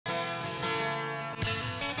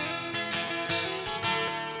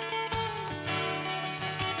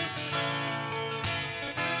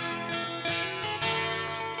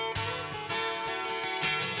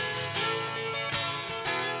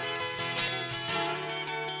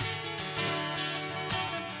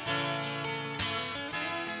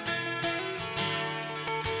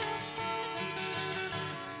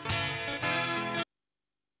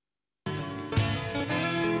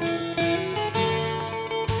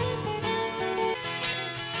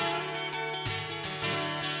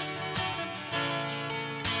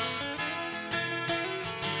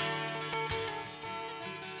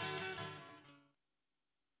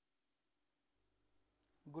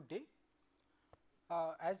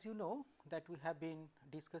As you know that we have been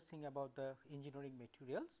discussing about the engineering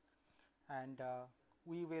materials, and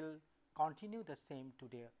we will continue the same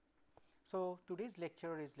today. So, today's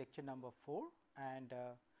lecture is lecture number 4, and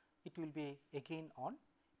it will be again on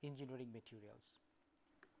engineering materials.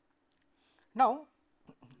 Now,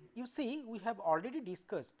 you see we have already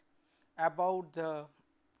discussed about the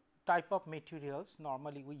type of materials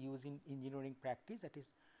normally we use in engineering practice, that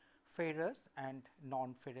is ferrous and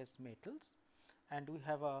non-ferrous metals, and we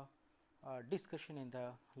have a discussion in the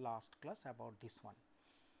last class about this one,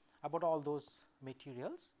 about all those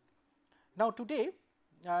materials. Now, today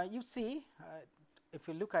you see if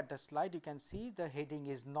you look at the slide, you can see the heading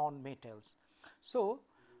is non-metals. So,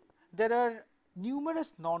 there are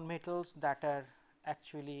numerous non-metals that are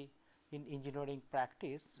actually in engineering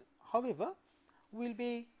practice. However, we will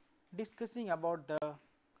be discussing about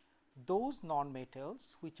those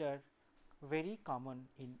non-metals which are very common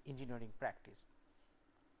in engineering practice.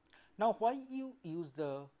 Now, why you use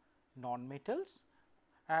the non-metals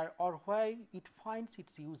or why it finds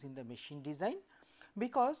its use in the machine design?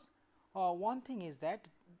 Because one thing is that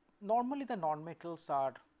normally the non-metals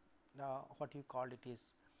are what you call it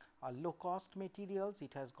is low cost materials,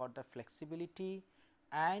 it has got the flexibility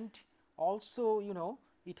and also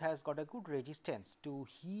it has got a good resistance to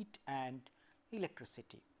heat and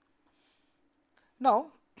electricity. Now,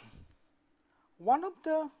 one of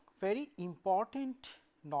the very important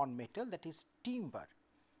non-metal, that is timber.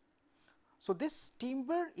 So, this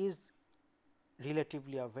timber is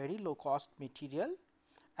relatively a very low cost material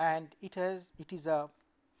and it is a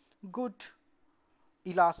good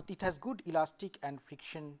it has good elastic and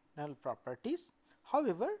frictional properties.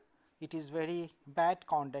 However, it is very bad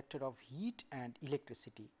conductor of heat and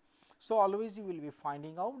electricity. So, always you will be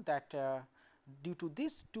finding out that due to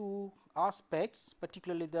these two aspects,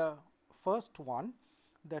 particularly the first one,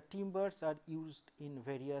 the timbers are used in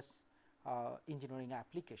various engineering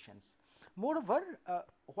applications. Moreover,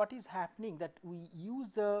 what is happening that we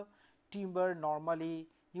use timber normally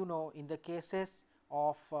in the cases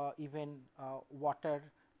of even water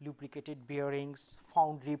lubricated bearings,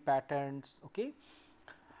 foundry patterns, okay.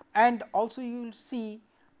 And also you will see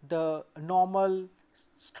the normal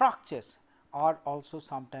structures are also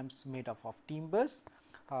sometimes made up of timbers,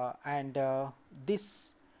 and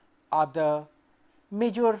these are the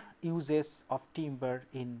major uses of timber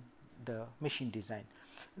in the machine design.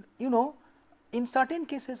 In certain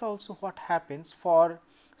cases also what happens, for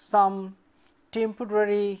some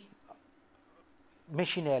temporary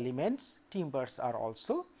machine elements, timbers are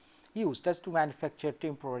also used as to manufacture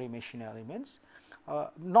temporary machine elements,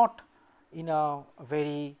 not in a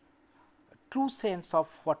very true sense of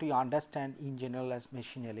what we understand in general as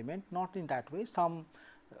machine element, not in that way. Some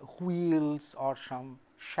wheels or some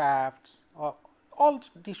shafts or all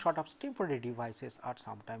these sort of temporary devices are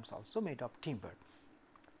sometimes also made of timber.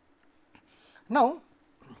 Now,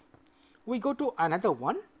 we go to another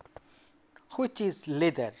one, which is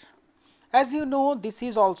leather. As you know, this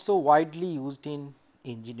is also widely used in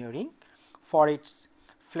engineering for its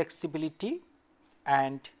flexibility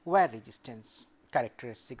and wear resistance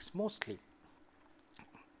characteristics mostly.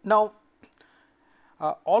 Now,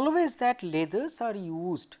 always that leathers are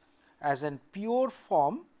used as a pure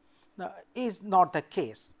form is not the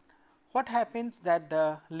case. What happens that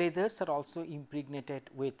the leathers are also impregnated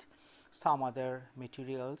with some other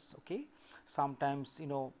materials, okay. Sometimes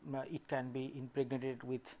it can be impregnated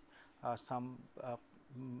with some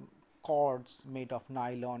cords made of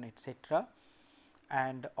nylon, etc.,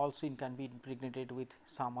 and also it can be impregnated with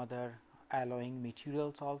some other alloying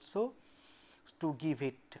materials also to give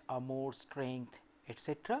it a more strength,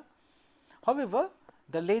 etc. However,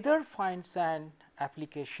 the leather finds an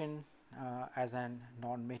application as a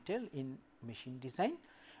non-metal in machine design,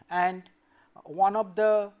 and one of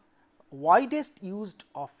the widest used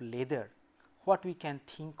of leather what we can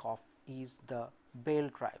think of is the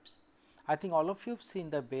belt drives. I think all of you have seen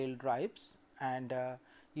the belt drives, and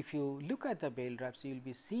if you look at the belt drives, you will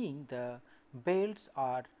be seeing the belts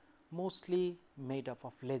are mostly made up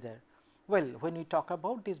of leather. Well, when we talk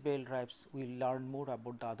about these belt drives, we will learn more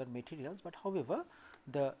about the other materials, but however,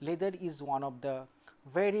 the leather is one of the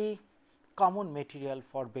very common material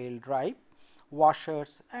for belt drive,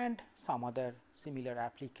 washers and some other similar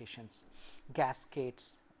applications.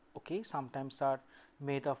 Gaskets, okay, sometimes are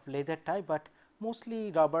made of leather type, but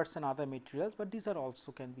mostly rubbers and other materials, but these are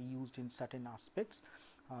also can be used in certain aspects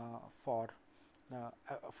for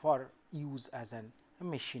use as a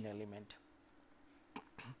machine element.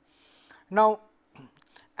 Now,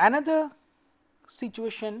 another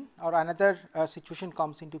situation or another situation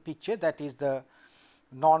comes into picture, that is the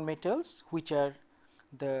non-metals which are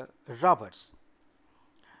the rubbers.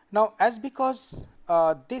 Now, as because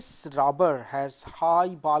this rubber has high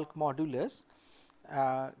bulk modulus,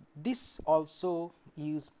 this also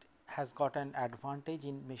used has got an advantage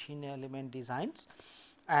in machine element designs,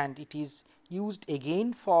 and it is used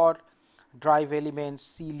again for drive elements,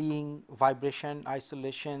 sealing, vibration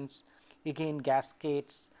isolations, again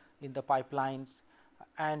gaskets in the pipelines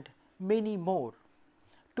and many more.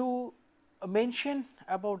 To mention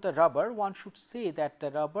about the rubber, one should say that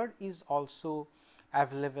the rubber is also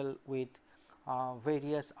available with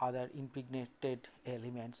various other impregnated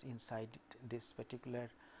elements inside this particular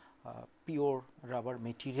pure rubber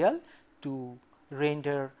material to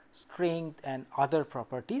render strength and other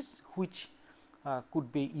properties which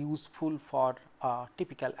could be useful for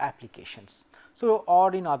typical applications. So,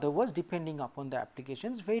 or in other words, depending upon the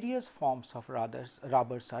applications, various forms of rubbers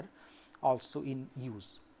are also in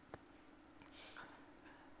use.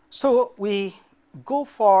 So, we go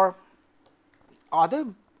for other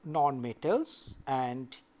non-metals,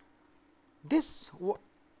 and this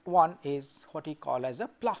one is what we call as a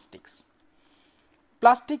plastics.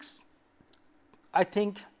 Plastics, I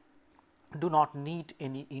think, do not need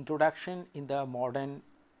any introduction in the modern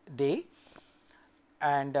day,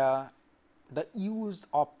 and the use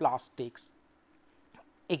of plastics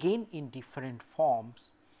again in different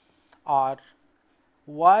forms are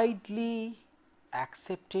widely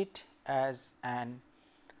accepted as an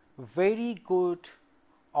very good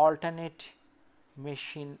alternate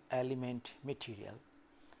machine element material.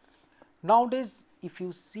 Nowadays, if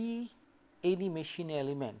you see any machine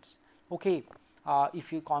elements, okay,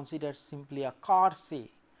 if you consider simply a car, say,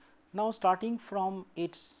 now starting from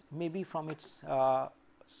its maybe from its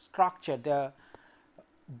structure, the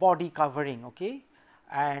body covering, okay,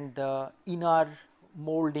 and the inner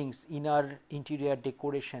moldings, inner interior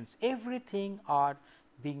decorations, everything are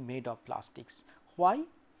being made of plastics. Why?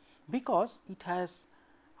 Because it has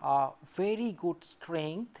very good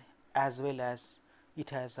strength as well as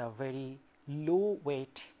it has a very low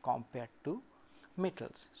weight compared to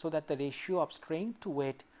metals. So, that the ratio of strength to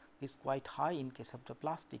weight is quite high in case of the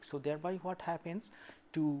plastic. So, thereby what happens,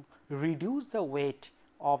 to reduce the weight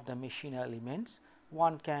of the machine elements,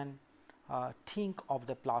 one can think of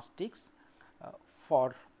the plastics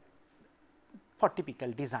for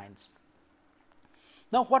typical designs.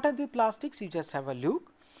 Now, what are the plastics? You just have a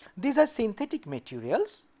look. These are synthetic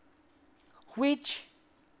materials which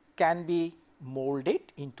can be molded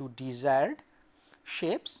into desired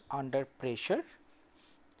shapes under pressure,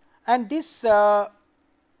 and this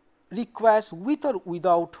requires with or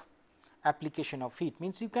without application of heat,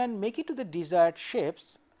 means you can make it to the desired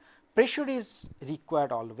shapes. Pressure is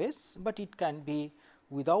required always, but it can be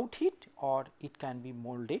without heat or it can be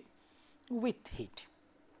molded with heat.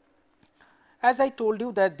 As I told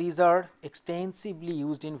you that these are extensively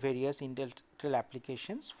used in various industrial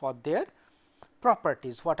applications for their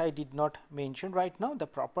properties. What I did not mention right now, the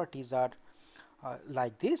properties are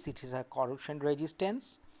like this. It is a corrosion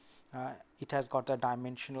resistance, it has got a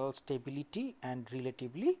dimensional stability and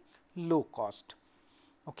relatively low cost.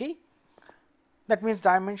 Okay. That means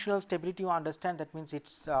dimensional stability, you understand, that means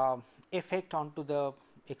its effect onto the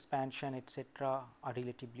expansion etcetera are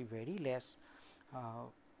relatively very less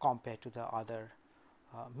compared to the other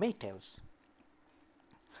metals.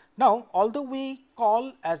 Now, although we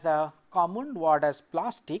call as a common word as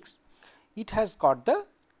plastics, it has got the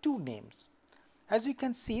two names. As you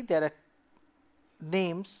can see, there are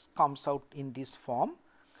names comes out in this form: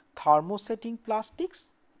 thermosetting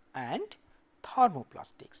plastics and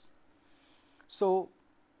thermoplastics. So,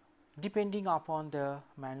 depending upon the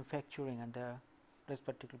manufacturing and the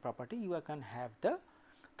particular property, you can have the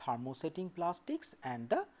thermosetting plastics and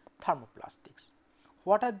the thermoplastics.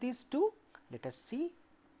 What are these two? Let us see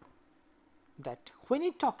that when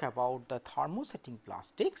you talk about the thermosetting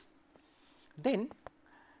plastics, then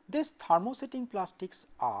these thermosetting plastics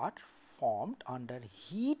are formed under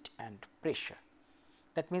heat and pressure.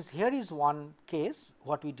 That means, here is one case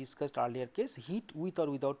what we discussed earlier case, heat with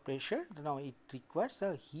or without pressure. Now, it requires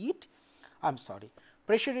a heat, I am sorry,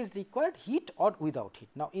 pressure is required, heat or without heat.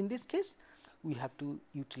 Now, in this case we have to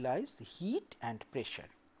utilize heat and pressure.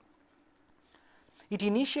 It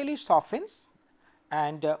initially softens,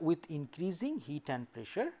 and with increasing heat and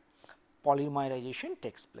pressure polymerization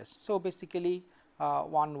takes place. So, basically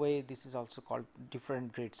one way this is also called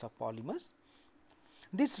different grades of polymers.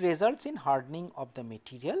 This results in hardening of the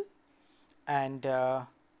material, and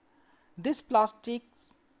this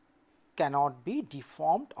plastics cannot be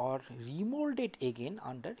deformed or remolded again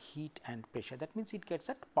under heat and pressure. That means, it gets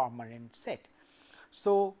a permanent set.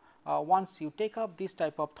 So, once you take up this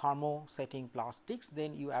type of thermosetting plastics,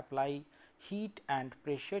 then you apply heat and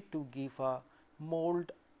pressure to give a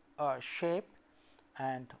mold shape,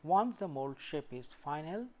 and once the mold shape is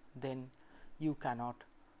final, then you cannot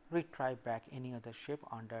retry back any other shape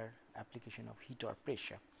under application of heat or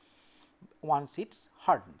pressure once it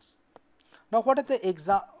hardens. Now, what are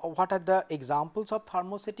the examples of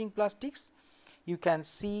thermosetting plastics? You can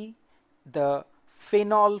see the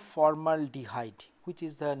phenol formaldehyde, which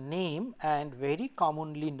is the name and very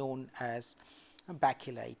commonly known as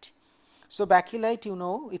bakelite. So, bakelite, you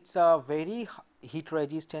know, it is a very heat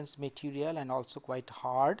resistance material and also quite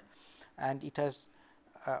hard, and it has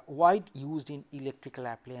wide used in electrical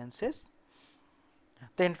appliances.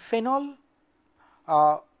 Then phenol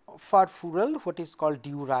furfural, what is called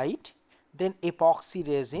diorite, then epoxy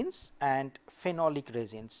resins and phenolic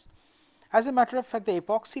resins. As a matter of fact, the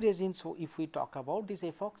epoxy resins, if we talk about, these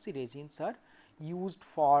epoxy resins are used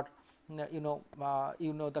for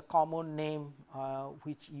the common name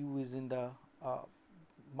which use in the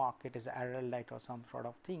market is Araldite or some sort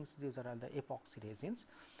of things. These are all the epoxy resins.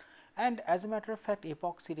 And as a matter of fact,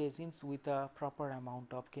 epoxy resins with a proper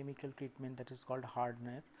amount of chemical treatment, that is called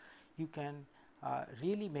hardener, you can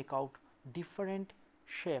really make out different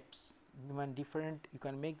shapes, you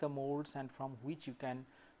can make the molds, and from which you can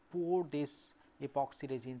pour this epoxy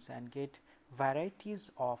resins and get varieties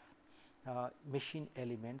of machine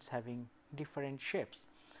elements having different shapes.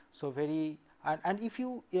 So, and if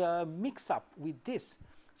you mix up with this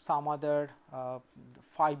some other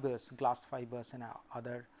fibers, glass fibers and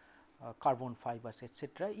other carbon fibers,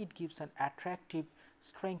 etc., it gives an attractive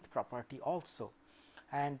strength property also,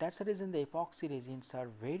 and that is the reason the epoxy resins are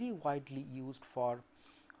very widely used for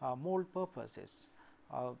mold purposes.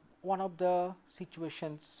 One of the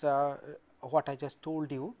situations what I just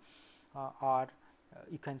told you are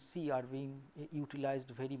you can see are being utilized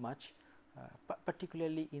very much,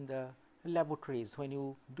 particularly in the laboratories. When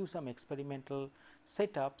you do some experimental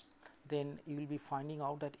setups, then you will be finding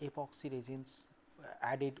out that epoxy resins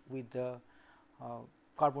added with the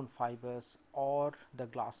carbon fibers or the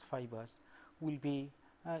glass fibers will be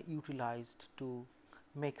utilized to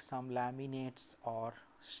make some laminates or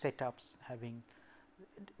setups having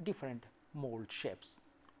different mold shapes.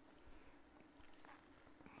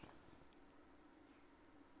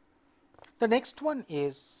 The next one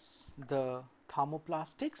is the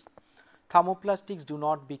thermoplastics. Thermoplastics do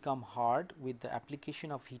not become hard with the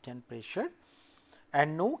application of heat and pressure,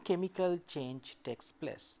 and no chemical change takes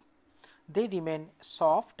place. They remain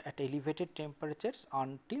soft at elevated temperatures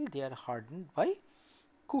until they are hardened by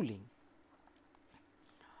cooling.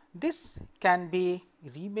 This can be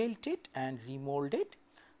remelted and remolded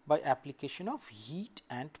by application of heat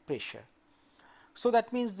and pressure. So,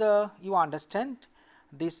 that means you understand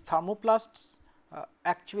these thermoplasts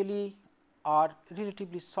actually are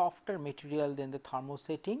relatively softer material than the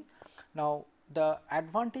thermosetting. Now, the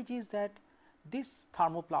advantage is that these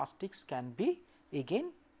thermoplastics can be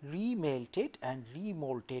again remelted and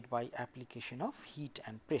remolded by application of heat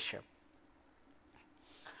and pressure.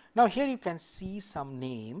 Now, here you can see some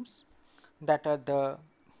names that are the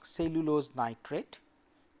cellulose nitrate,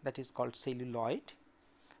 that is called celluloid,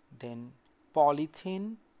 then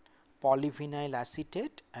polythene, polyvinyl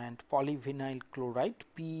acetate and polyvinyl chloride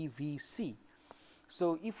PVC.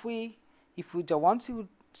 So, if we once you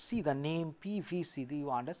see the name PVC, you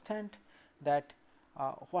understand that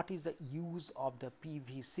what is the use of the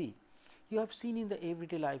PVC. You have seen in the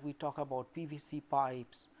everyday life we talk about PVC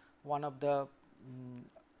pipes, one of the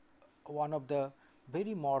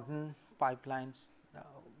very modern pipelines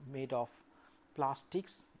made of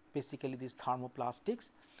plastics, basically these thermoplastics,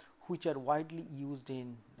 which are widely used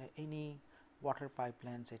in any water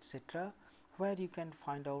pipelines, etc., where you can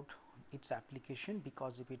find out its application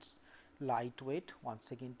because of its lightweight,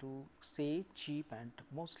 once again to say cheap, and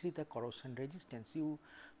mostly the corrosion resistance. You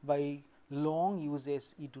by long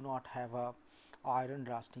uses you do not have a iron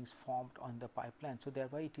rustings formed on the pipeline. So,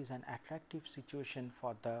 thereby it is an attractive situation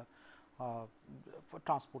for the for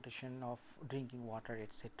transportation of drinking water,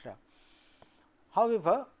 etc.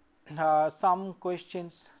 However, some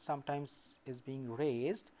questions sometimes is being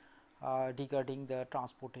raised regarding the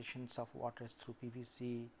transportations of waters through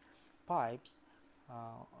PVC pipes,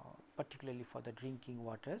 particularly for the drinking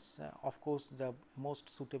waters. Of course, the most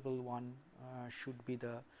suitable one should be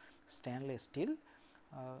the stainless steel,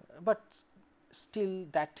 but still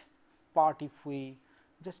that part if we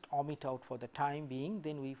just omit out for the time being,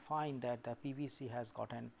 then we find that the PVC has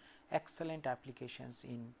got an excellent applications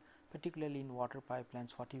in particularly in water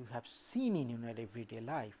pipelines, what you have seen in your everyday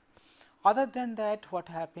life. Other than that, what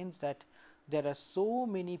happens that there are so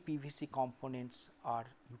many PVC components are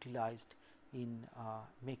utilized in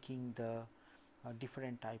making the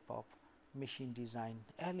different type of machine design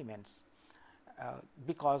elements.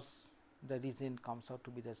 because the resin comes out to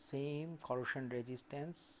be the same: corrosion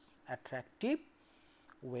resistance, attractive,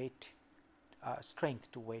 weight,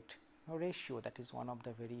 strength to weight ratio. That is one of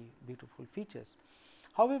the very beautiful features.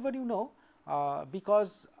 However,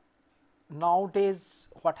 because nowadays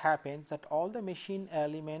what happens that all the machine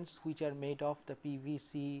elements which are made of the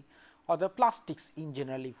PVC or the plastics in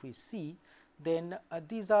general, if we see, then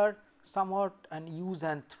these are somewhat an use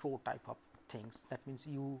and throw type of things. That means,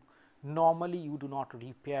 normally you do not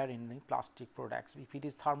repair in the plastic products. If it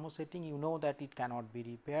is thermosetting, you know that it cannot be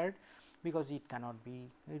repaired because it cannot be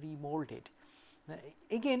remolded.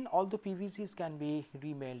 Again, all the PVCs can be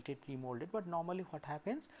remelted, remolded, but normally what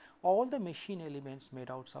happens, all the machine elements made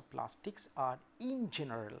out of plastics are in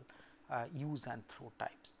general use and throw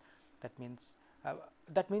types. That means,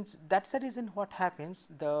 that's the reason what happens,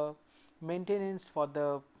 the maintenance for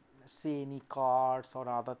the, say, any cars or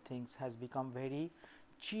other things has become very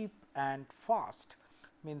cheap and fast.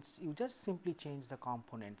 Means you just simply change the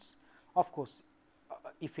components. Of course,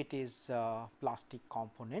 if it is plastic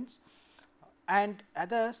components, and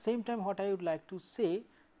at the same time what I would like to say,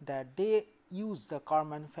 that they use, the car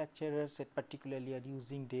manufacturers particularly are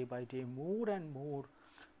using day by day more and more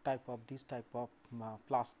type of this type of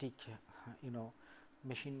plastic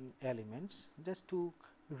machine elements, just to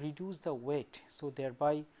reduce the weight. So,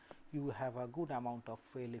 thereby you have a good amount of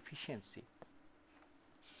fuel efficiency.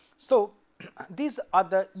 So, these are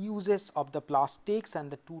the uses of the plastics, and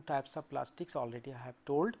the two types of plastics already I have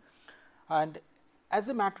told. And as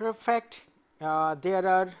a matter of fact, there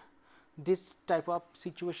are this type of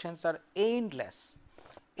situations are endless.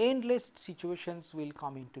 Endless situations will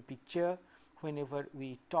come into picture whenever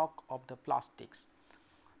we talk of the plastics.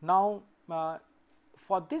 Now,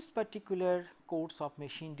 for this particular course of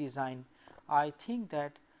machine design, I think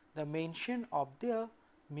that the mention of the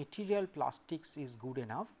material plastics is good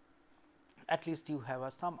enough. At least you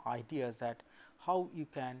have some ideas that how you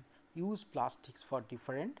can use plastics for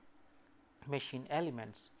different machine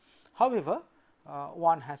elements. However,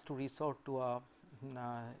 one has to resort to a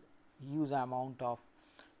huge amount of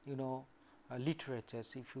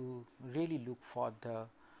literatures if you really look for the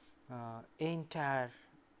entire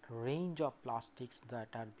range of plastics that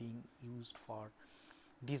are being used for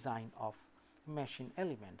design of machine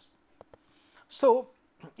elements. So,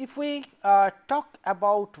 if we talk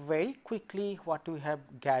about very quickly what we have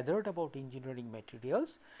gathered about engineering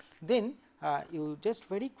materials, then you just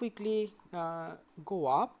very quickly go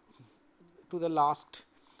up to the last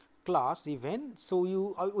class even. So,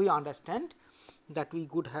 we understand that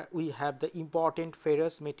we have the important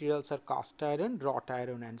ferrous materials are cast iron, wrought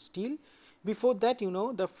iron and steel. Before that,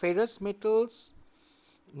 the ferrous metals,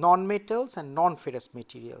 non-metals and non-ferrous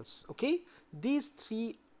materials. Okay, these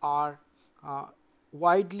three are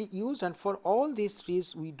widely used, and for all these three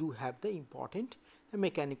we do have the important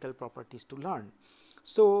mechanical properties to learn.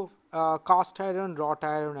 So, cast iron, wrought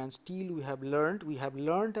iron and steel we have learned. We have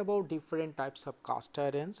learned about different types of cast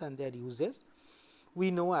irons and their uses. We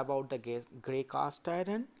know about the grey cast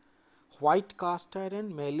iron, white cast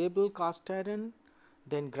iron, malleable cast iron,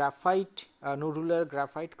 then graphite, nodular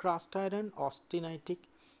graphite cast iron, austenitic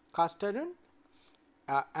cast iron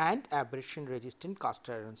and abrasion resistant cast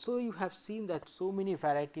iron. So, you have seen that so many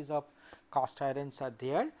varieties of cast irons are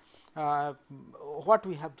there. What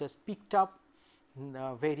we have just picked up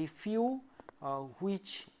very few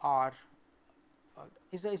which are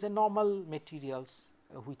is a normal materials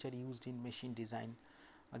which are used in machine design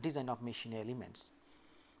of machine elements.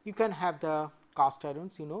 You can have the cast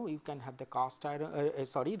irons, you can have the cast iron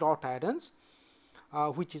wrought irons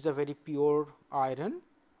which is a very pure iron,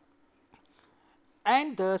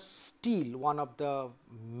 and the steel, one of the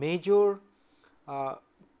major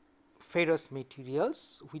ferrous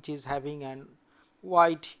materials which is having an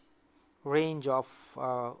wide range of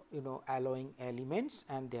alloying elements,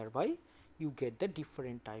 and thereby you get the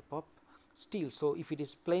different type of steel. So, if it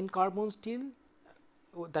is plain carbon steel,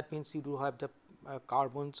 that means you do have the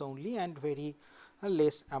carbons only and very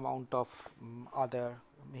less amount of other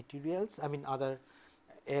materials, other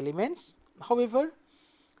elements. However,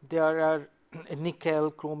 there are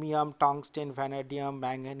nickel, chromium, tungsten, vanadium,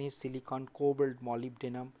 manganese, silicon, cobalt,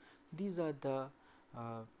 molybdenum. These are the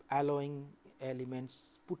alloying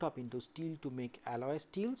elements put up into steel to make alloy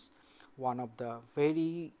steels, one of the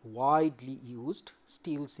very widely used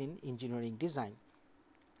steels in engineering design.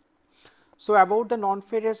 So, about the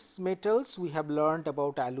non-ferrous metals, we have learned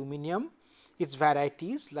about aluminum, its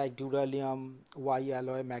varieties like duralumin, Y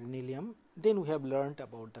alloy, magnesium. Then we have learned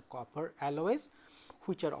about the copper alloys,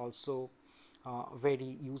 which are also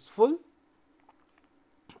very useful.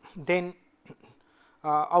 Then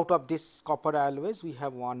Out of this copper alloys, we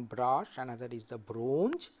have one brass, another is the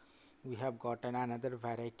bronze. We have got another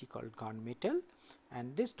variety called gunmetal,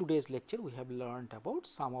 and this today's lecture we have learned about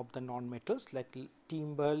some of the non-metals like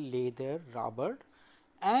timber, leather, rubber,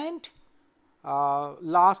 and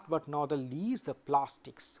last but not the least the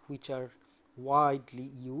plastics, which are widely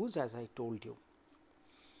used, as I told you.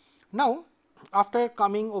 Now, after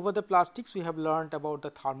coming over the plastics, we have learned about the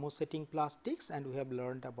thermosetting plastics and we have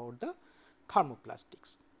learned about the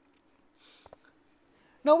thermoplastics.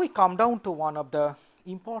 Now, we come down to one of the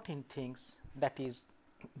important things, that is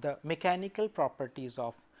the mechanical properties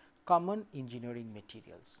of common engineering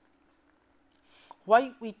materials.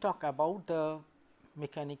 Why we talk about the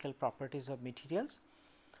mechanical properties of materials?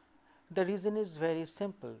 The reason is very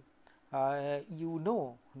simple. You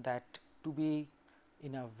know that to be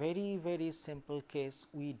in a very simple case,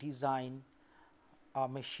 we design a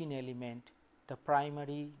machine element, the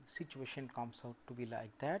primary situation comes out to be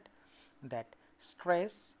like that, that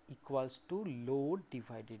stress equals to load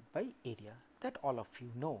divided by area, that all of you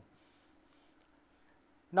know.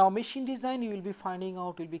 Now, machine design you will be finding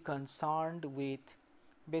out, will be concerned with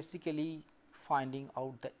basically finding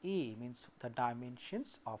out the A, means the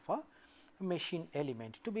dimensions of a machine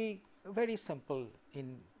element, to be very simple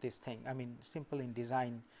in this thing, I mean simple in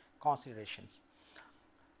design considerations.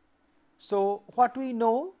 So, what we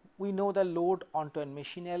know? We know the load onto a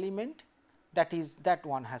machine element, that is that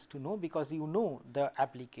one has to know, because you know the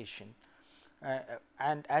application,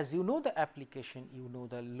 and as you know the application, you know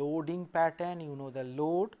the loading pattern, you know the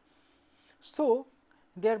load. So,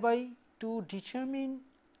 thereby to determine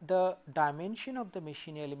the dimension of the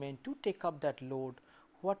machine element to take up that load,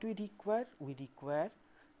 what we require? We require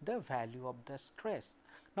the value of the stress.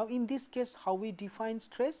 Now, in this case how we define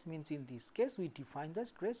stress? Means in this case we define the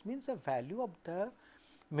stress means the value of the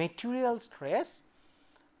material stress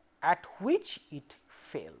at which it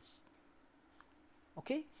fails.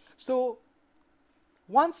 Okay. So,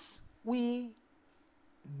 once we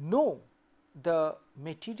know the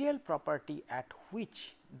material property at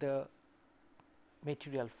which the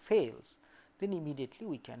material fails, then immediately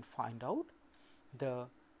we can find out the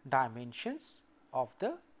dimensions of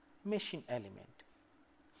the machine element.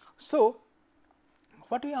 So,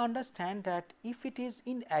 what we understand that if it is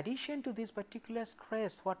in addition to this particular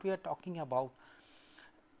stress what we are talking about,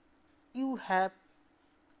 you have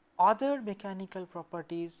other mechanical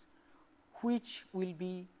properties which will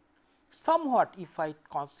be somewhat, if I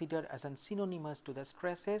consider as an synonymous to the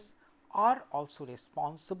stresses, are also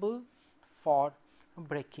responsible for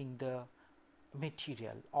breaking the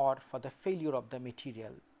material or for the failure of the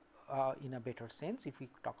material, in a better sense if we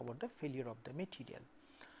talk about the failure of the material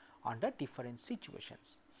under different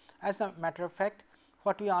situations. As a matter of fact,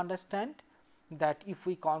 what we understand that if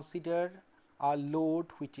we consider a load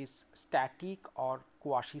which is static or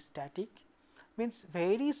quasi static, means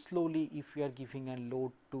very slowly if we are giving a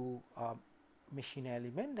load to a machine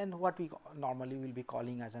element, then what we normally will be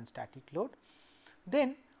calling as a static load,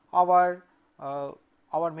 then our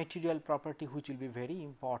material property which will be very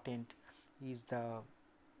important is the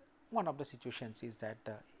one of the situations is that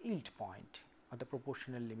the yield point or the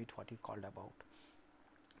proportional limit what we called about.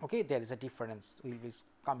 Okay, there is a difference, we will be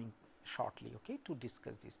coming shortly, okay, to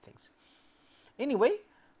discuss these things. Anyway,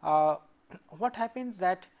 what happens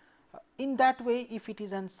that in that way, if it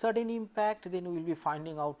is a sudden impact, then we will be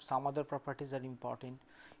finding out some other properties are important.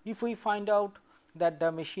 If we find out that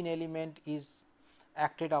the machine element is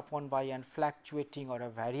acted upon by an fluctuating or a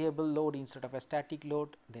variable load instead of a static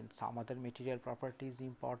load, then some other material property is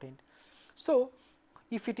important. So,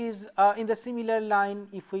 if it is in the similar line,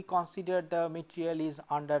 if we consider the material is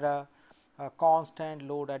under a constant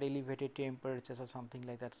load at elevated temperatures or something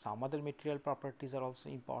like that, some other material properties are also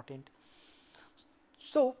important.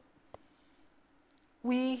 So,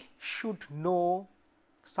 we should know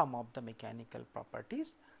some of the mechanical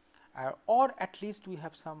properties, or at least we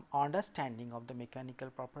have some understanding of the mechanical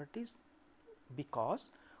properties,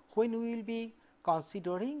 because when we will be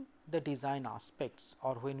considering the design aspects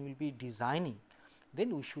or when we will be designing,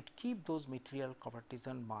 then we should keep those material properties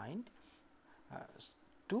in mind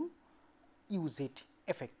to use it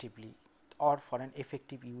effectively or for an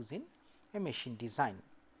effective use in a machine design.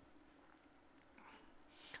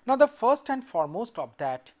 Now, the first and foremost of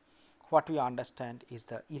that what we understand is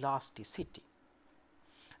the elasticity.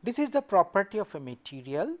 This is the property of a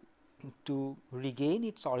material to regain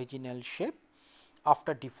its original shape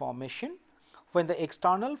after deformation. When the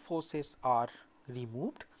external forces are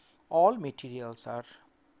removed, all materials are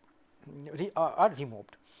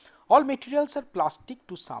removed. All materials are plastic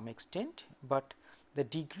to some extent, but the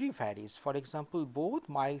degree varies. For example, both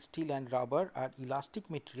mild steel and rubber are elastic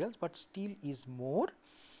materials, but steel is more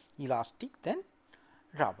elastic than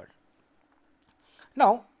rubber.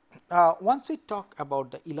 Now, once we talk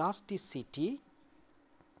about the elasticity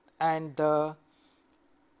and the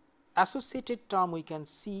associated term we can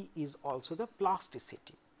see is also the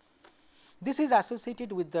plasticity. This is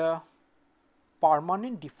associated with the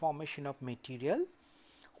permanent deformation of material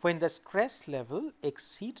when the stress level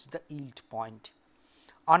exceeds the yield point.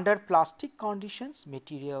 Under plastic conditions,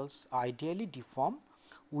 materials ideally deform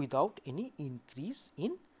without any increase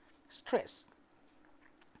in stress.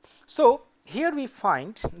 So, here we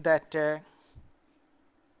find that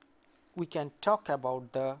we can talk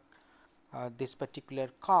about the this particular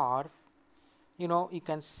curve. You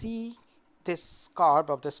can see this curve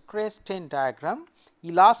of the stress strain diagram,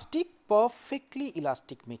 elastic, perfectly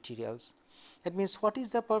elastic materials. That means, what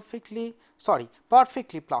is the perfectly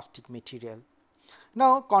plastic material?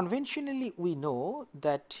 Now, conventionally we know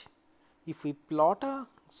that if we plot a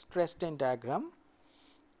stress strain diagram,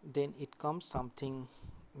 then it comes something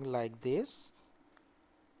like this,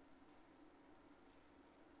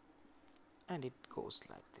 and it goes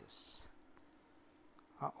like this.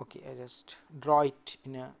 Okay, I just draw it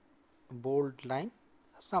in a bold line,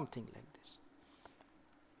 something like this.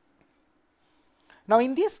 Now,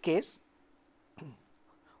 in this case,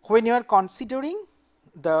 when you are considering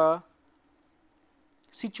the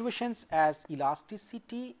situations as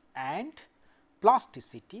elasticity and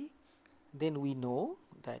plasticity, then we know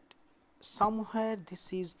that somewhere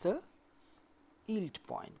this is the yield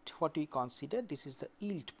point. What we consider, this is the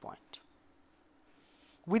yield point.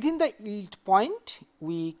 Within the yield point,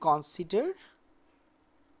 we consider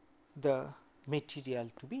the material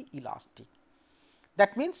to be elastic.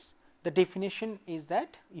 That means, the definition is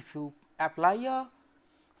that if you apply a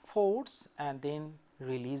force and then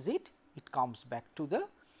release it, it comes back to the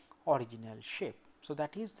original shape. So,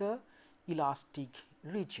 that is the elastic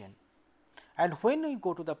region. And when we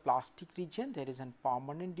go to the plastic region, there is a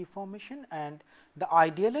permanent deformation, and the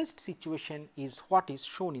idealized situation is what is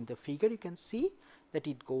shown in the figure. You can see that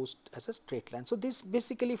it goes as a straight line. So, this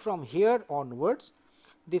basically from here onwards,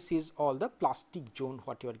 this is all the plastic zone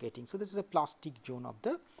what you are getting. So, this is a plastic zone of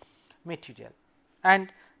the material,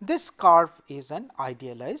 and this curve is an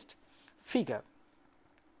idealized figure.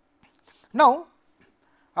 Now,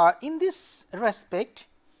 in this respect,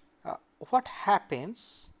 what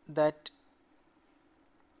happens that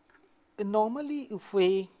normally if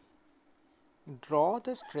we draw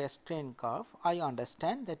the stress strain curve, I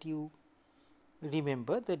understand that you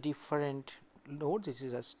remember the different loads. This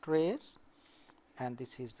is a stress and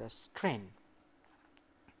this is the strain.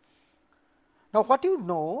 Now, what you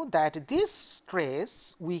know that this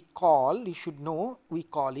stress we call, you should know, we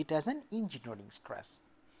call it as an engineering stress.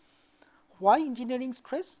 Why engineering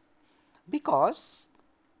stress? Because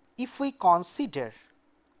if we consider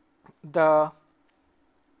the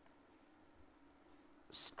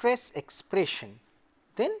stress expression,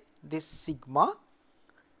 then this sigma,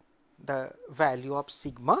 the value of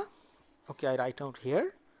sigma, okay, I write out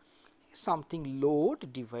here, is something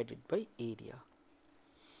load divided by area.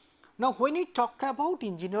 Now, when we talk about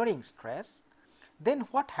engineering stress, then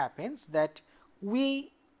what happens that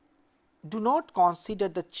we do not consider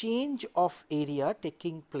the change of area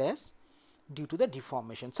taking place due to the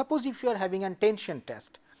deformation. Suppose if you are having a tension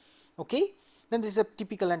test, okay, then this is a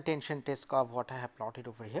typical tension test curve what I have plotted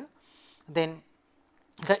over here. Then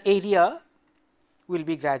the area will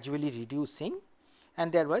be gradually reducing,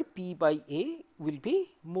 and thereby P by A will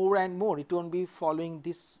be more and more, it will not be following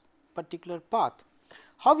this particular path.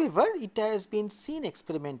 However, it has been seen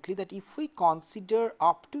experimentally that if we consider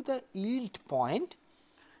up to the yield point,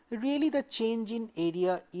 really the change in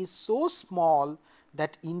area is so small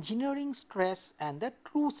that engineering stress and the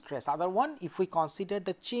true stress, other one, if we consider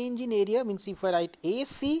the change in area, means if I write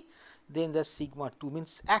AC, then the sigma 2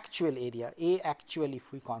 means actual area, A actual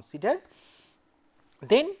if we consider,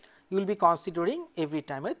 then you will be considering every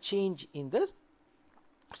time a change in the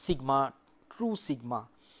sigma, true sigma.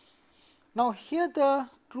 Now, here the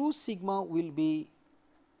true sigma will be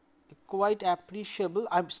quite appreciable.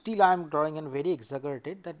 I am drawing a very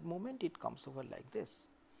exaggerated, that moment it comes over like this.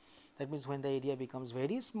 That means, when the area becomes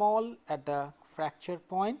very small at the fracture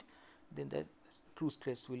point, then the true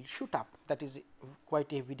stress will shoot up. That is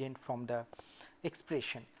quite evident from the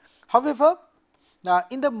expression. However,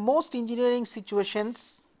 in the most engineering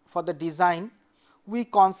situations for the design, we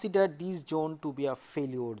consider this zone to be a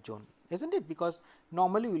failure zone, isn't it? Because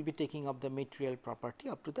normally we will be taking up the material property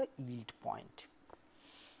up to the yield point.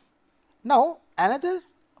 Now, another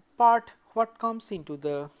part what comes into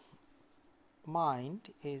the mind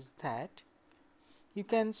is that you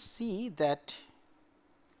can see that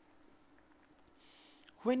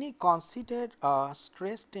when you consider a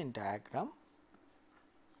stress strain diagram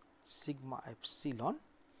sigma epsilon,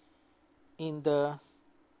 in the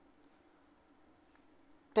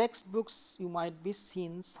textbooks you might be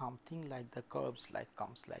seen something like the curves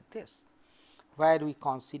comes like this, where we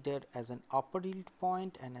consider as an upper yield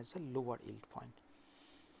point and as a lower yield point.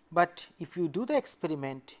 But if you do the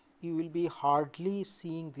experiment, you will be hardly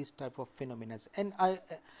seeing this type of phenomena, and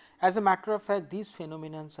as a matter of fact, these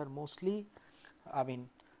phenomena are mostly, I mean,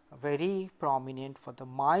 very prominent for the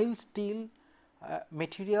mild steel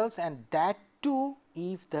materials, and that too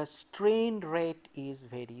if the strain rate is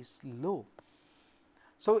very low.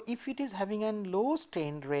 So, if it is having a low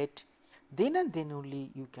strain rate, then and then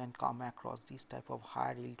only you can come across this type of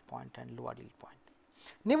higher yield point and lower yield point.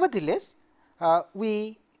 Nevertheless,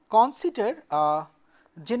 we consider a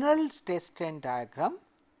general stress strain diagram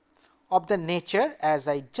of the nature as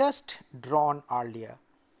I just drawn earlier.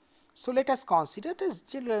 So, let us consider this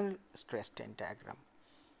general stress strain diagram.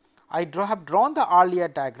 I have drawn the earlier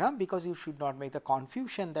diagram because you should not make the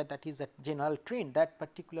confusion that that is a general trend. That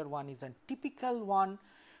particular one is a typical one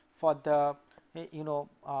for the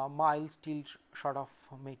mild steel sort of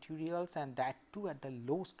materials, and that too at the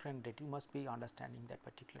low strain rate. You must be understanding that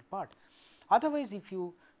particular part. Otherwise, if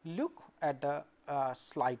you look at the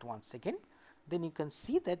slide once again, then you can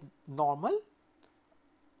see that normal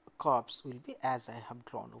curves will be as I have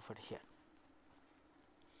drawn over here.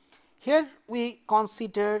 Here we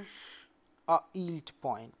consider a yield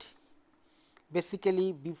point.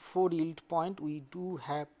 Basically, before yield point we do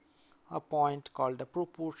have a point called the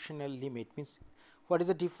proportional limit. Means what is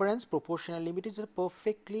the difference? Proportional limit is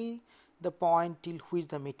perfectly the point till which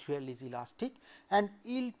the material is elastic, and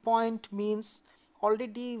yield point means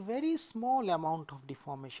already very small amount of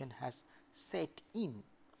deformation has set in.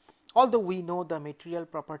 Although we know the material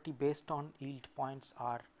property based on yield points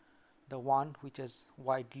are the one which is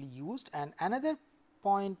widely used, and another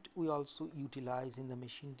point we also utilize in the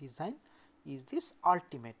machine design is this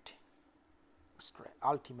ultimate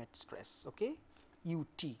stress, okay,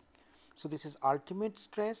 UT. So, this is ultimate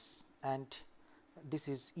stress, and this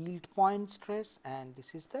is yield point stress, and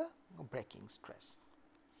this is the breaking stress.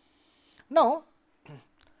 Now,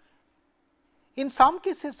 in some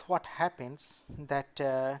cases what happens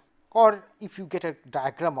that or if you get a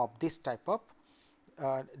diagram of this type of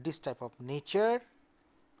nature,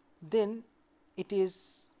 then it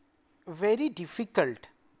is very difficult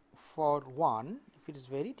for one, if it is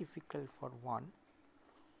very difficult for one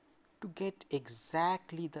to get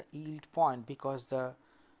exactly the yield point, because the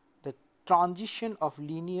transition of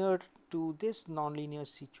linear to this nonlinear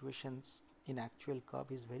situations in actual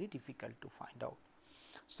curve is very difficult to find out.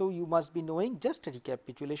 So, you must be knowing, just a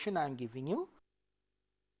recapitulation I am giving you,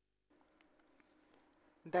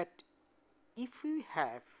 that if we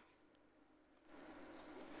have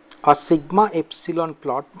a sigma epsilon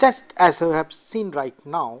plot, just as I have seen right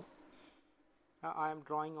now, I am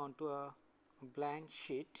drawing onto a blank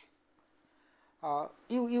sheet.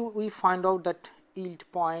 We find out that yield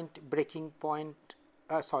point, breaking point,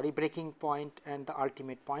 breaking point and the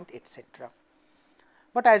ultimate point, etc.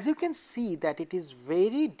 But as you can see that it is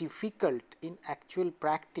very difficult in actual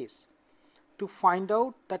practice to find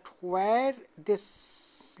out that where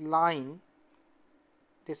this line,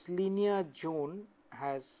 this linear zone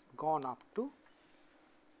has gone up to,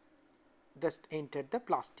 just entered the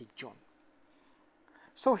plastic zone.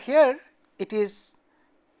 So, here it is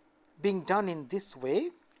being done in this way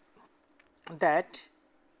that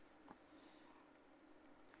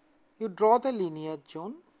you draw the linear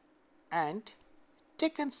zone and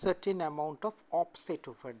take a certain amount of offset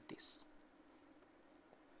over this,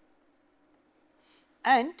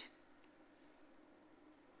 and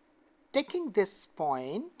taking this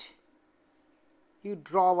point you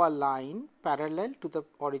draw a line parallel to the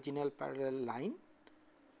original parallel line,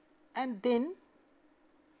 and then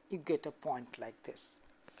you get a point like this.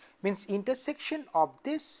 Means intersection of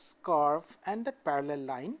this curve and the parallel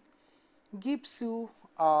line gives you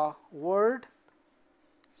a word,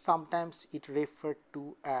 sometimes it referred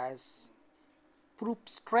to as proof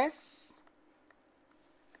stress,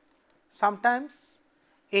 sometimes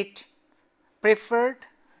it preferred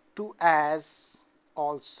to as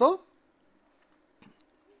also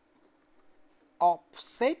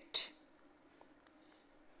offset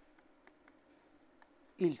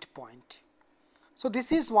yield point. So,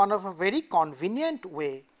 this is one of a very convenient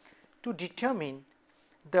way to determine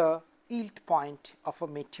the yield point of a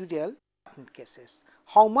material in cases.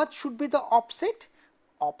 How much should be the offset?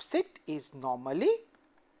 Offset is normally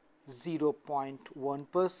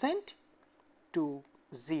 0.1% to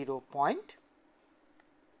 0.5%.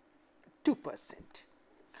 2%.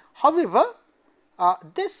 However,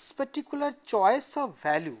 this particular choice of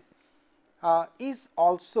value is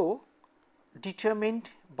also determined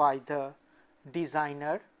by the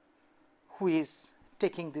designer who is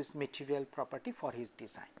taking this material property for his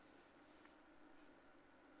design.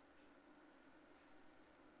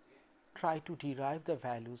 Try to derive the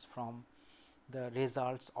values from the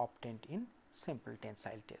results obtained in simple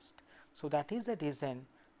tensile test. So, that is the reason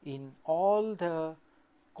in all the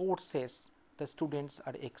courses the students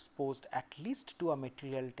are exposed at least to a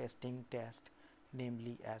material testing test,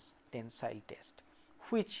 namely as tensile test,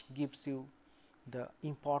 which gives you the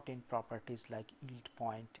important properties like yield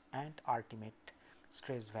point and ultimate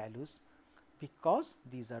stress values, because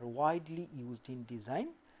these are widely used in design,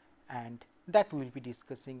 and that we will be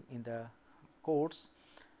discussing in the course.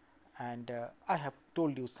 And I have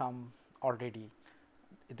told you some already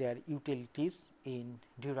their utilities in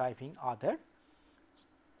deriving other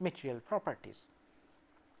material properties.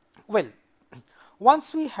 Well,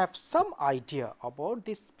 once we have some idea about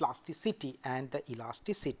this plasticity and the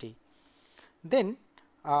elasticity, then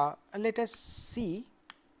let us see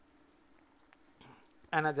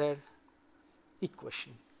another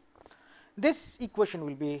equation. This equation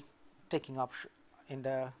will be taking up in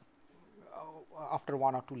the after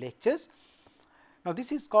 1 or 2 lectures. Now,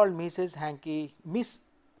 this is called Mises-Hankey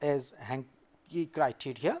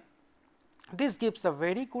criteria. This gives a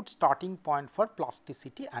very good starting point for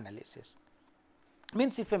plasticity analysis.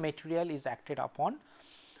 Means if a material is acted upon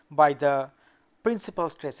by the principal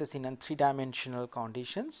stresses in a 3-dimensional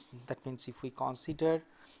conditions, that means if we consider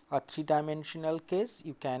a 3-dimensional case,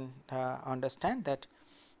 you can understand that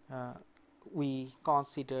we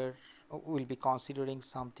will be considering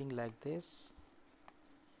something like this.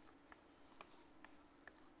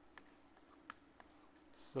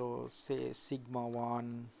 So, say sigma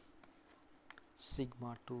 1,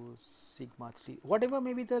 sigma 2, sigma 3, whatever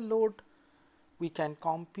may be the load we can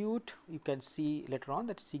compute. You can see later on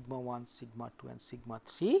that sigma 1, sigma 2 and sigma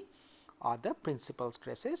 3 are the principal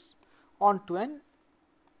stresses onto an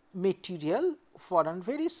material for a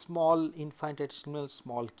very small infinitesimal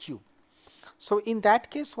small cube. So, in that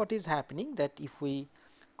case what is happening, that if we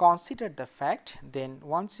consider the fact, then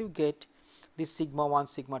once you get this sigma 1,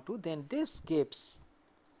 sigma 2, then this gives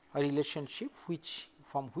a relationship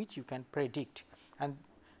from which you can predict, and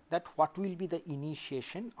that what will be the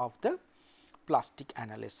initiation of the plastic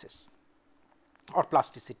analysis or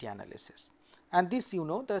plasticity analysis, and this you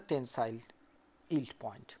know the tensile yield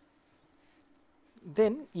point.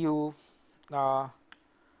 Then you go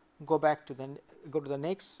to the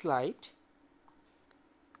next slide.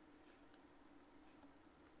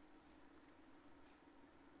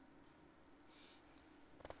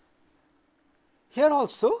 Here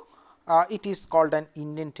also it is called an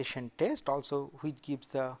indentation test also, which gives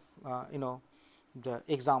the the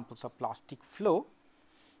examples of plastic flow.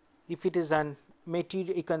 If it is an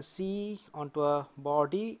material, you can see onto a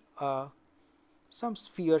body some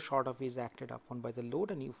sphere sort of is acted upon by the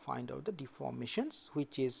load, and you find out the deformations,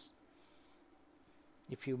 which is,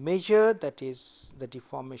 if you measure, that is the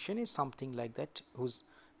deformation is something like that, whose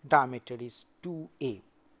diameter is 2a.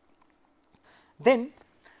 Then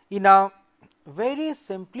in a very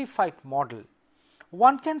simplified model,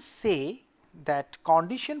 one can say that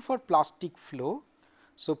condition for plastic flow,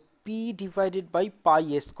 so P divided by pi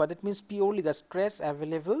a square, that means purely the stress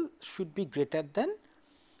available should be greater than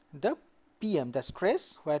the Pm, the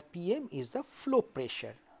stress, where Pm is the flow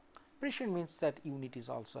pressure. Pressure means that unit is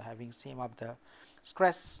also having same of the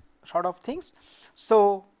stress sort of things.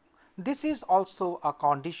 So, this is also a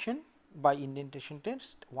condition by indentation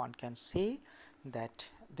test. One can say that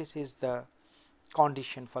this is the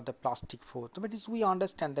condition for the plastic flow. So, but we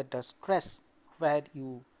understand that the stress where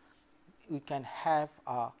we can have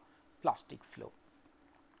a plastic flow.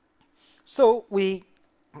 So, we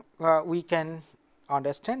can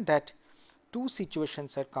understand that two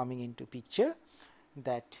situations are coming into picture,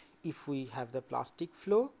 that if we have the plastic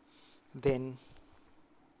flow, then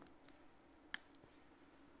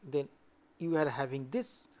you are having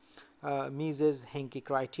this Mises-Hankey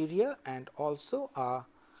criteria and also a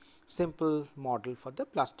simple model for the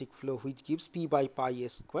plastic flow, which gives P by pi a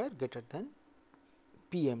square greater than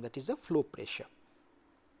Pm, that is a flow pressure.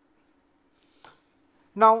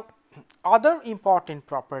 Now, other important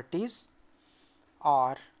properties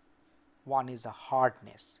are, one is a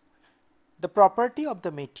hardness, the property of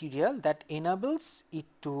the material that enables it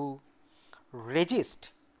to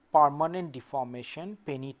resist permanent deformation,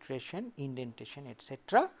 penetration, indentation,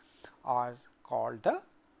 etc., are called the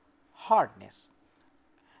hardness.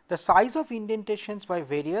 The size of indentations by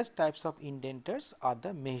various types of indenters are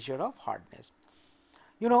the measure of hardness.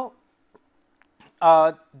 You know,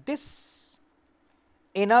 this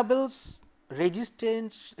enables resist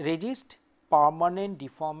permanent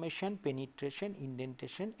deformation, penetration,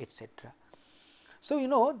 indentation, etc. So, you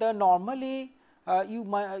know the normally you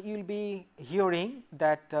will be hearing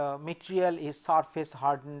that material is surface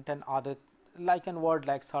hardened and other like an word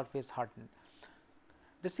like surface hardened.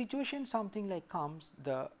 The situation something like comes,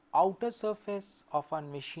 the outer surface of a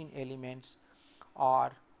machine elements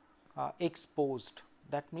are exposed,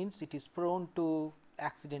 that means it is prone to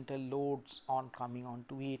accidental loads on coming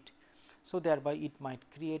onto it. So, thereby it might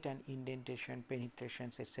create an indentation,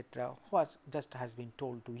 penetrations, etc., what just has been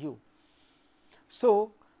told to you.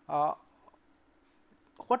 So,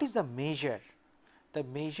 what is the measure? The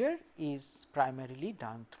measure is primarily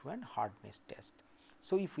done through an hardness test.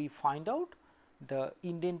 So, if we find out the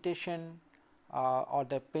indentation or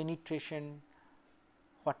the penetration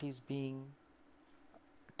what is being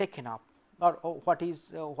taken up or what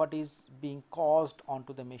is being caused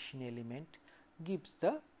onto the machine element gives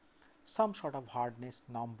the some sort of hardness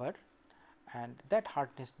number, and that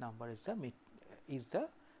hardness number is the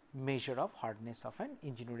measure of hardness of an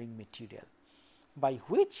engineering material by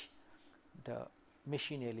which the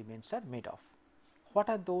machine elements are made of. What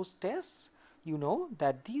are those tests? You know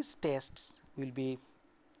that these tests will be,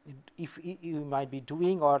 if you might be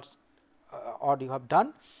doing or you have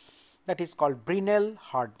done, that is called Brinell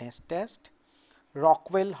hardness test,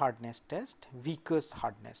 Rockwell hardness test, Vickers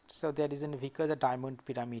hardness. So, there is in Vickers a diamond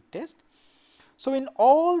pyramid test. So, in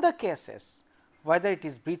all the cases, whether it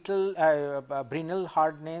is Brinell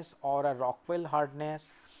hardness or a Rockwell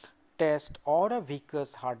hardness test or a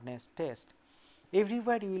Vickers hardness test,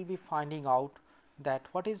 everywhere you will be finding out that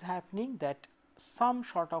what is happening, that some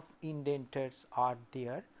sort of indenters are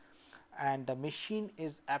there and the machine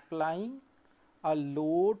is applying a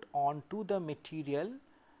load onto the material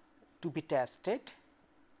to be tested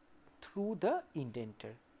through the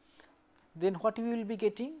indenter. Then what you will be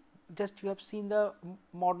getting? Just you have seen the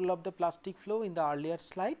model of the plastic flow in the earlier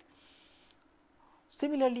slide.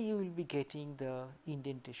 Similarly, you will be getting the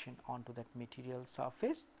indentation onto that material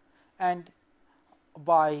surface, and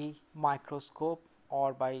by microscope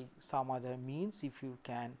or by some other means, if you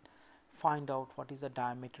can find out what is the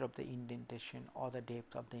diameter of the indentation or the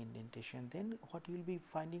depth of the indentation, then what you will be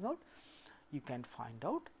finding out? You can find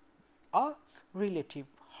out a relative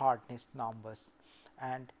hardness numbers,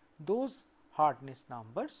 and those hardness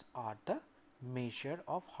numbers are the measure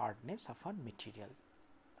of hardness of a material.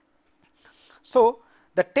 So,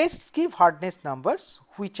 the tests give hardness numbers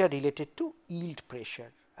which are related to yield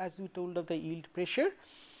pressure. As we told of the yield pressure,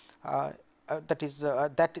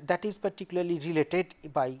 that is particularly related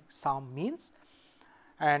by some means,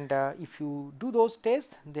 and if you do those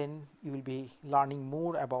tests, then you will be learning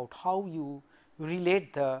more about how you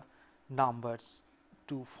relate the numbers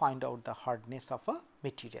to find out the hardness of a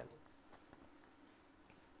material.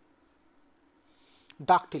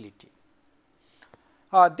 Ductility.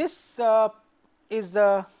 This is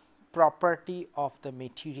the property of the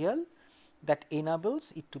material that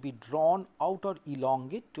enables it to be drawn out or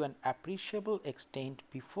elongate to an appreciable extent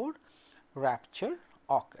before rupture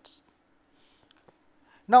occurs.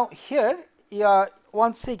 Now, here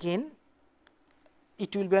once again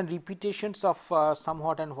it will be a repetitions of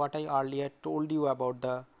somewhat and what I earlier told you about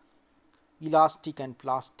the elastic and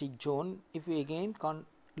plastic zone. If we again can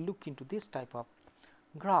look into this type of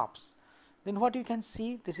graphs, then what you can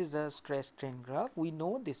see, this is a stress strain graph, we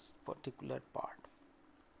know this particular part.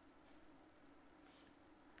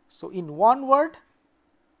 So, in one word,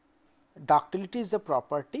 ductility is the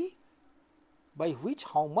property by which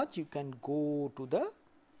how much you can go to the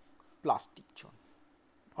plastic zone.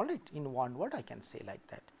 All right, in one word I can say like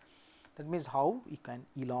that. That means how you can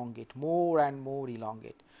elongate, more and more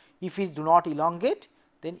elongate. If it do not elongate,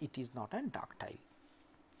 then it is not a ductile.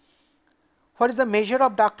 What is the measure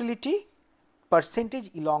of ductility? Percentage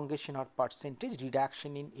elongation or percentage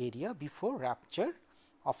reduction in area before rupture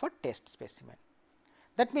of a test specimen.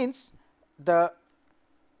 That means the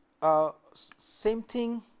same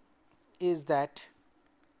thing is that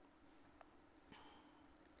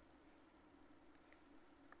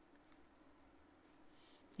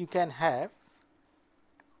you can have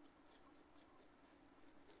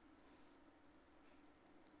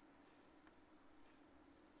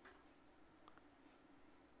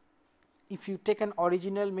if you take an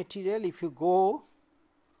original material, if you go,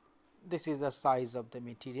 this is the size of the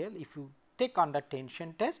material, if you take under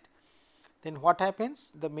tension test, then what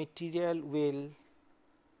happens? The material will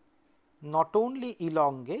not only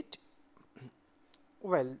elongate,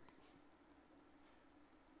 well,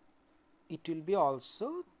 it will be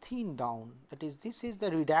also thin down, that is, this is the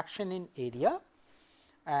reduction in area,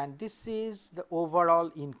 and this is the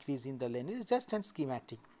overall increase in the length. It is just a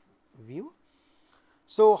schematic view.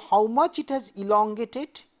 So, how much it has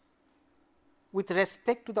elongated with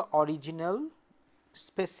respect to the original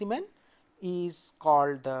specimen is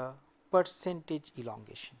called the percentage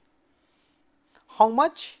elongation. How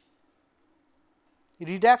much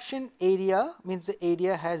reduction area means the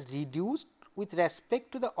area has reduced with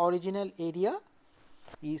respect to the original area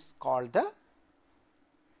is called the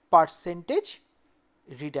percentage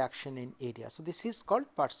reduction in area. So, this is called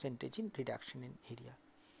percentage in reduction in area.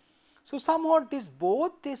 So, somewhat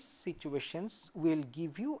both these situations will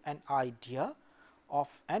give you an idea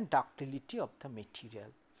of an ductility of the material.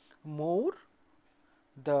 More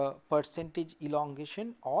the percentage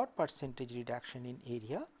elongation or percentage reduction in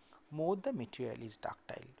area, more the material is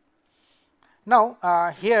ductile.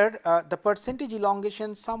 Now, here the percentage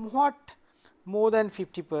elongation somewhat more than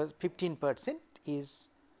 15% is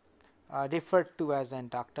referred to as an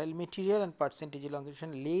ductile material, and percentage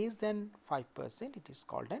elongation less than 5% it is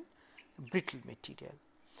called an brittle material.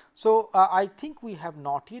 So, I think we have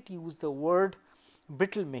not yet used the word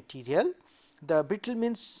brittle material. The brittle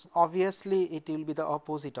means obviously it will be the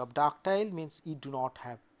opposite of ductile, means you do not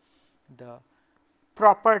have the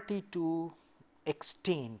property to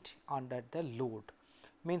extend under the load,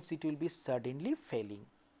 means it will be suddenly failing.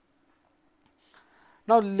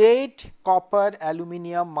 Now, lead, copper,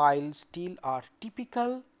 aluminum, mild steel are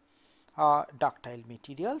typical ductile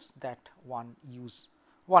materials that one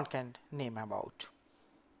can name about.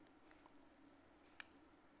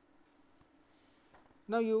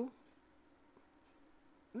 Now, in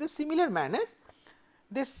the similar manner,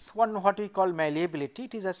 this one what we call malleability,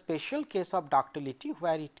 it is a special case of ductility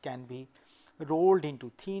where it can be rolled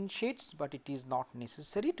into thin sheets, but it is not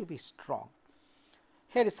necessary to be strong.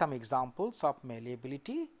 Here is some examples of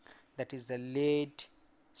malleability, that is the lead,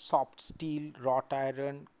 soft steel, wrought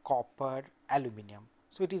iron, copper, aluminum.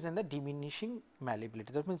 So, it is in the diminishing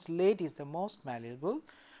malleability, that means lead is the most malleable,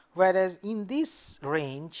 whereas in this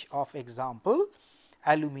range of example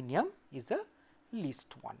aluminum is the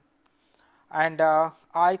least one. And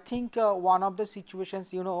I think one of the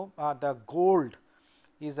situations, the gold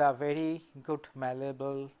is a very good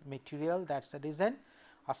malleable material. That is the reason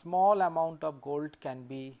a small amount of gold can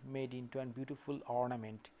be made into a beautiful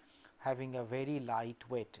ornament having a very light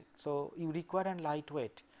weight. So, you require a light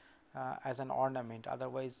weight as an ornament,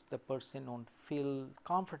 otherwise the person won't feel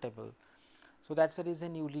comfortable. So, that is the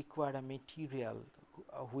reason you require a material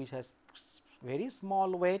which has very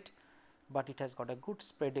small weight, but it has got a good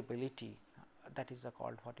spreadability, that is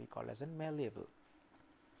called what we call as a malleable.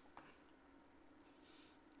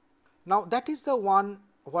 Now, that is the one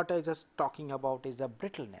what I just talking about is the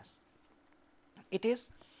brittleness. It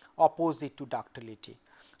is opposite to ductility.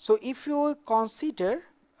 So, if you consider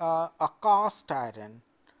a cast iron,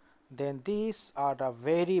 then these are a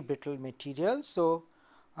very brittle material. So,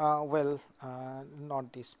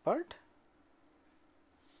 not this part.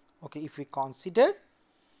 Okay, if we consider,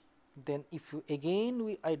 then if you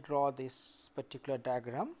again I draw this particular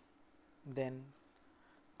diagram, then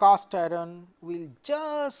cast iron will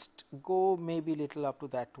just go maybe little up to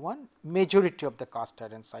that one, majority of the cast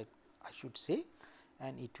iron side I should say,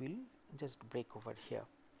 and it will just break over here.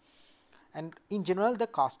 And in general the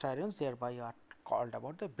cast irons thereby are called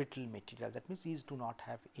about the brittle material, that means these do not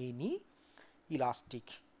have any elastic,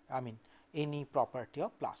 any property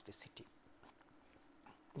of plasticity.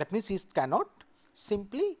 That means, it cannot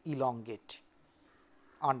simply elongate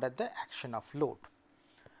under the action of load.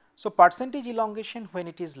 So, percentage elongation when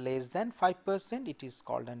it is less than 5%, it is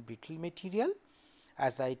called an brittle material,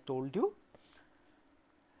 as I told you.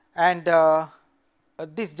 And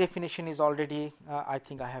this definition is already I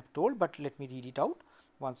think I have told, but let me read it out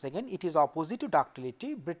once again. It is opposite to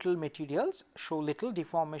ductility. Brittle materials show little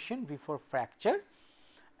deformation before fracture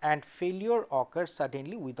and failure occurs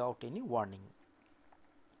suddenly without any warning.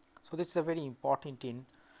 So, this is a very important in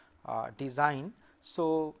design.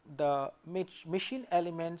 So, the machine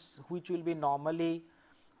elements which will be normally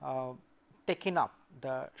taken up,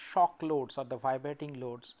 the shock loads or the vibrating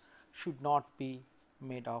loads should not be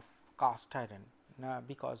made of cast iron,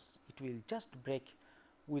 because it will just break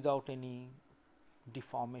without any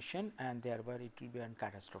deformation and thereby it will be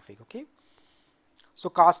catastrophic. Okay. So,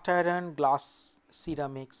 cast iron, glass,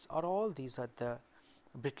 ceramics or all these are the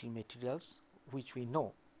brittle materials which we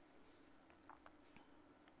know.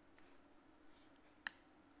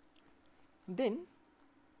 Then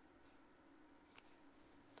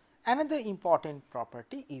another important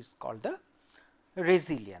property is called the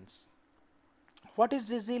resilience. What is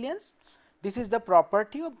resilience? This is the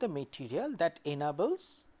property of the material that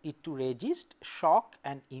enables it to resist shock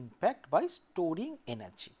and impact by storing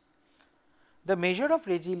energy. The measure of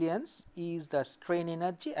resilience is the strain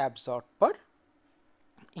energy absorbed per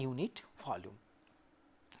unit volume.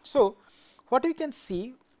 So, what we can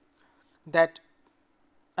see that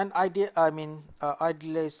an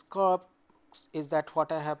idealized curve is that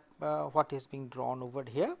what I have what is being drawn over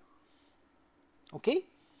here. Okay.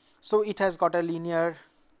 So, it has got a linear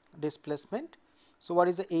displacement. So, what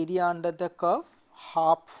is the area under the curve?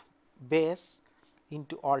 Half base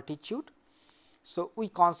into altitude. So, we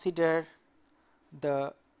consider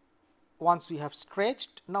the once we have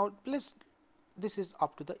stretched. Now, this is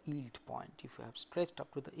up to the yield point. If you have stretched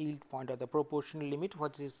up to the yield point or the proportional limit,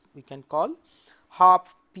 what is we can call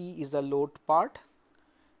half p is a load part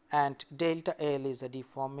and delta L is a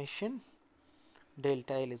deformation.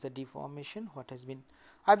 Delta L is a deformation. What has been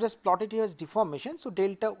I have just plotted here as deformation. So,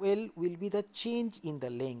 delta L will be the change in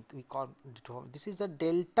the length, we call this is a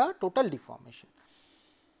delta total deformation.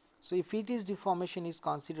 So, if it is deformation is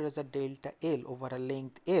considered as a delta L over a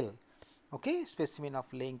length L, okay, specimen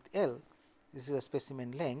of length L, this is a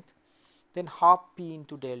specimen length, then half p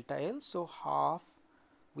into delta L. So, half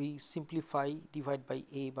we simplify divide by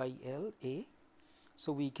A by L A.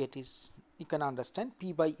 So, we get is you can understand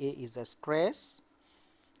P by A is a stress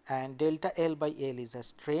and delta L by L is a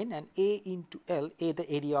strain and A into L, A the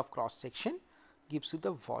area of cross section gives you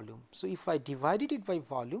the volume. So, if I divided it by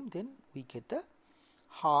volume, then we get the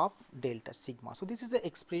half delta sigma. So, this is the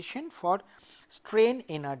expression for strain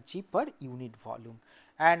energy per unit volume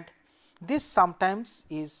and this sometimes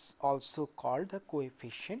is also called the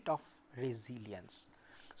coefficient of resilience.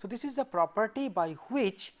 So, this is the property by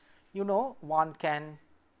which one can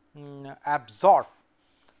absorb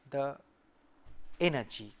the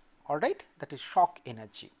energy, all right, that is shock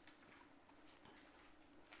energy.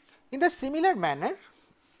 In the similar manner,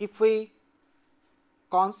 if we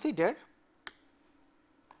consider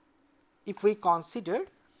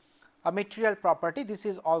a material property, this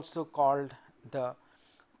is also called the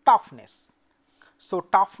toughness. So,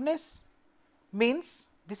 toughness means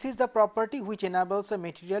this is the property which enables a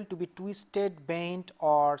material to be twisted, bent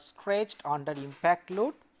or stretched under impact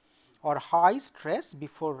load or high stress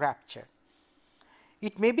before rupture.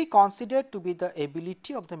 It may be considered to be the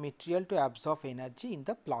ability of the material to absorb energy in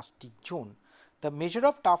the plastic zone. The measure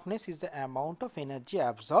of toughness is the amount of energy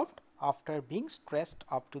absorbed after being stressed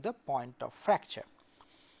up to the point of fracture.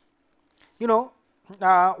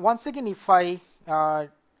 Once again, if I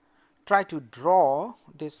try to draw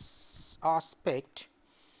this aspect,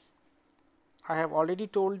 I have already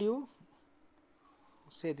told you,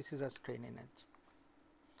 say this is a strain energy.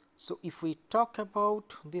 So, if we talk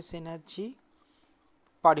about this energy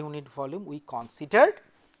per unit volume, we considered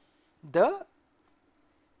the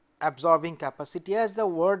absorbing capacity as the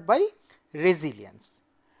word by resilience.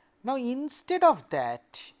 Now, instead of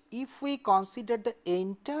that, if we consider the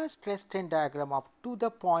entire stress strain diagram up to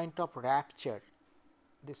the point of rupture,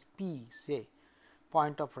 this P say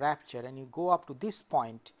point of rupture, and you go up to this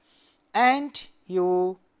point and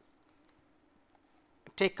you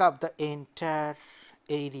take up the entire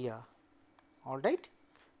area, all right,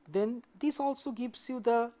 then this also gives you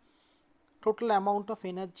the total amount of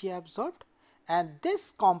energy absorbed and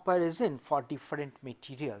this comparison for different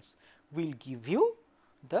materials will give you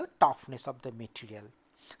the toughness of the material.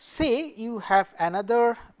 Say you have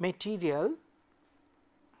another material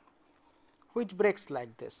which breaks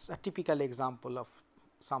like this, a typical example of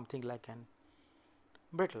something like an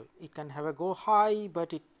brittle. It can have a go high,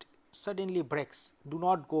 but it suddenly breaks, do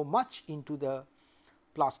not go much into the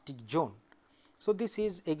plastic zone. So, this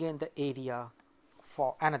is again the area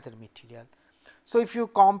for another material. So, if you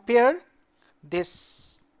compare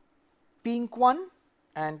this pink one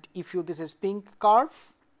and if you this is pink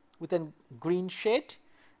curve with a green shade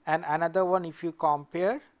and another one if you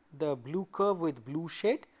compare the blue curve with blue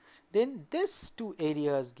shade, then this two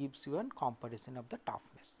areas gives you a comparison of the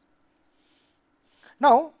toughness.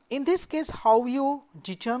 Now, in this case how you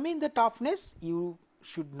determine the toughness, you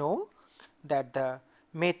should know that the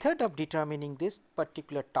method of determining this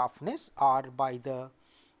particular toughness are by the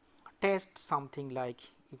test something like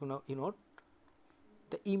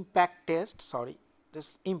the impact test,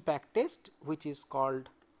 this impact test which is called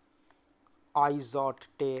Izod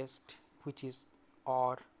test, which is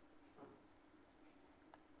or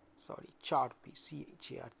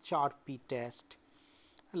Charpy test,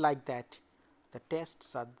 like that. The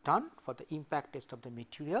tests are done for the impact test of the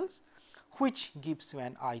materials, which gives you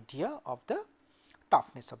an idea of the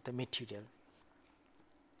toughness of the material.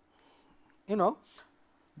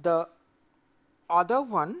 The other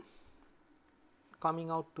one coming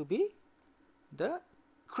out to be the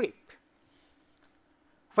creep.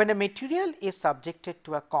 When a material is subjected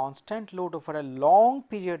to a constant load over a long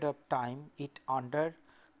period of time, it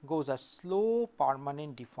undergoes a slow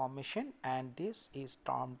permanent deformation, and this is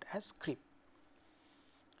termed as creep.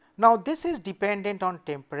 Now, this is dependent on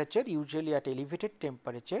temperature. Usually at elevated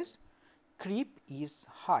temperatures, creep is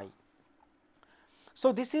high.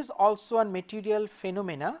 So, this is also a material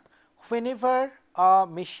phenomena. Whenever a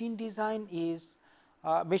machine design is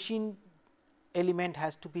machine element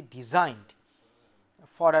has to be designed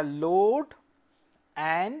for a load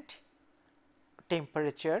and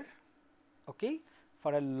temperature, okay,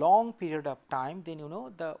 for a long period of time, then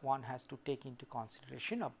the one has to take into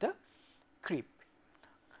consideration of the creep.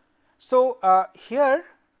 So, here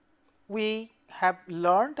we have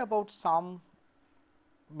learned about some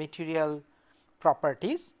material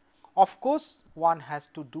properties. Of course, one has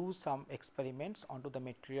to do some experiments onto the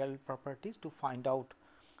material properties to find out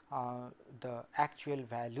the actual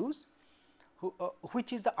values,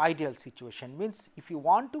 which is the ideal situation. Means if you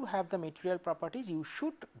want to have the material properties, you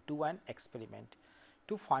should do an experiment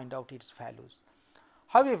to find out its values.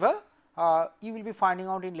 However, you will be finding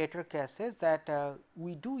out in later cases that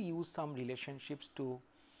we do use some relationships to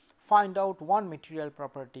find out one material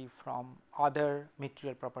property from other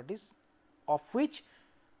material properties, of which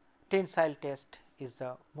tensile test is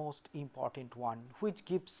the most important one, which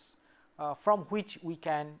gives from which we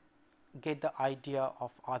can get the idea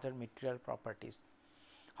of other material properties.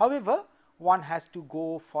 However, one has to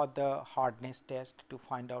go for the hardness test to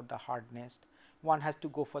find out the hardness, one has to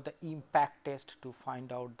go for the impact test to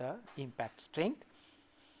find out the impact strength,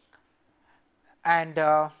 and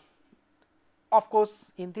of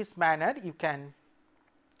course, in this manner you can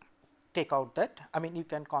take out that, I mean you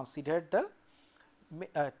can consider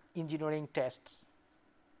the engineering tests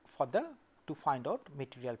for the to find out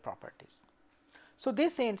material properties. So,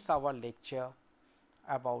 this ends our lecture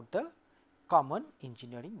about the common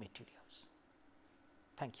engineering materials.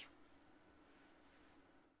 Thank you.